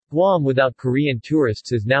Guam without Korean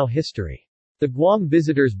tourists is now history. The Guam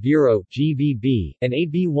Visitors Bureau (GVB) and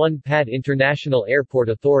AB-1 PAD International Airport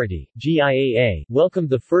Authority (GIAA) welcomed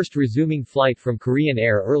the first resuming flight from Korean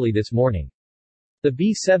Air early this morning. The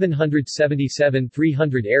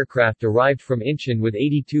B-777-300 aircraft arrived from Incheon with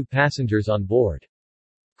 82 passengers on board.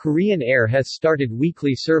 Korean Air has started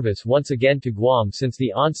weekly service once again to Guam since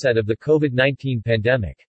the onset of the COVID-19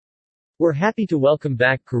 pandemic. We're happy to welcome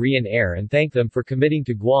back Korean Air and thank them for committing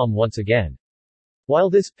to Guam once again.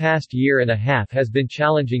 While this past year and a half has been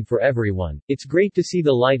challenging for everyone, it's great to see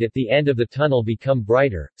the light at the end of the tunnel become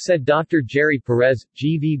brighter, said Dr. Jerry Perez,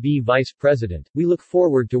 GVB Vice President. We look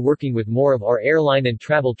forward to working with more of our airline and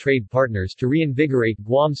travel trade partners to reinvigorate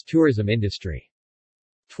Guam's tourism industry.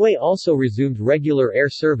 TWA also resumed regular air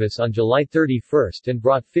service on July 31 and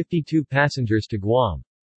brought 52 passengers to Guam.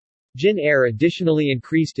 Jin Air additionally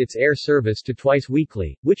increased its air service to twice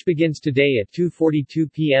weekly, which begins today at 2:42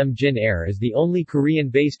 p.m. Jin Air is the only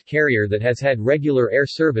Korean-based carrier that has had regular air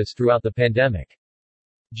service throughout the pandemic.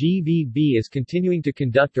 GVB is continuing to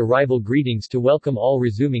conduct arrival greetings to welcome all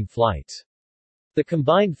resuming flights. The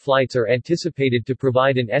combined flights are anticipated to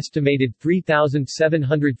provide an estimated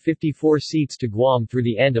 3,754 seats to Guam through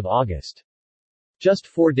the end of August. Just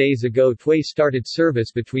 4 days ago TWA started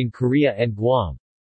service between Korea and Guam.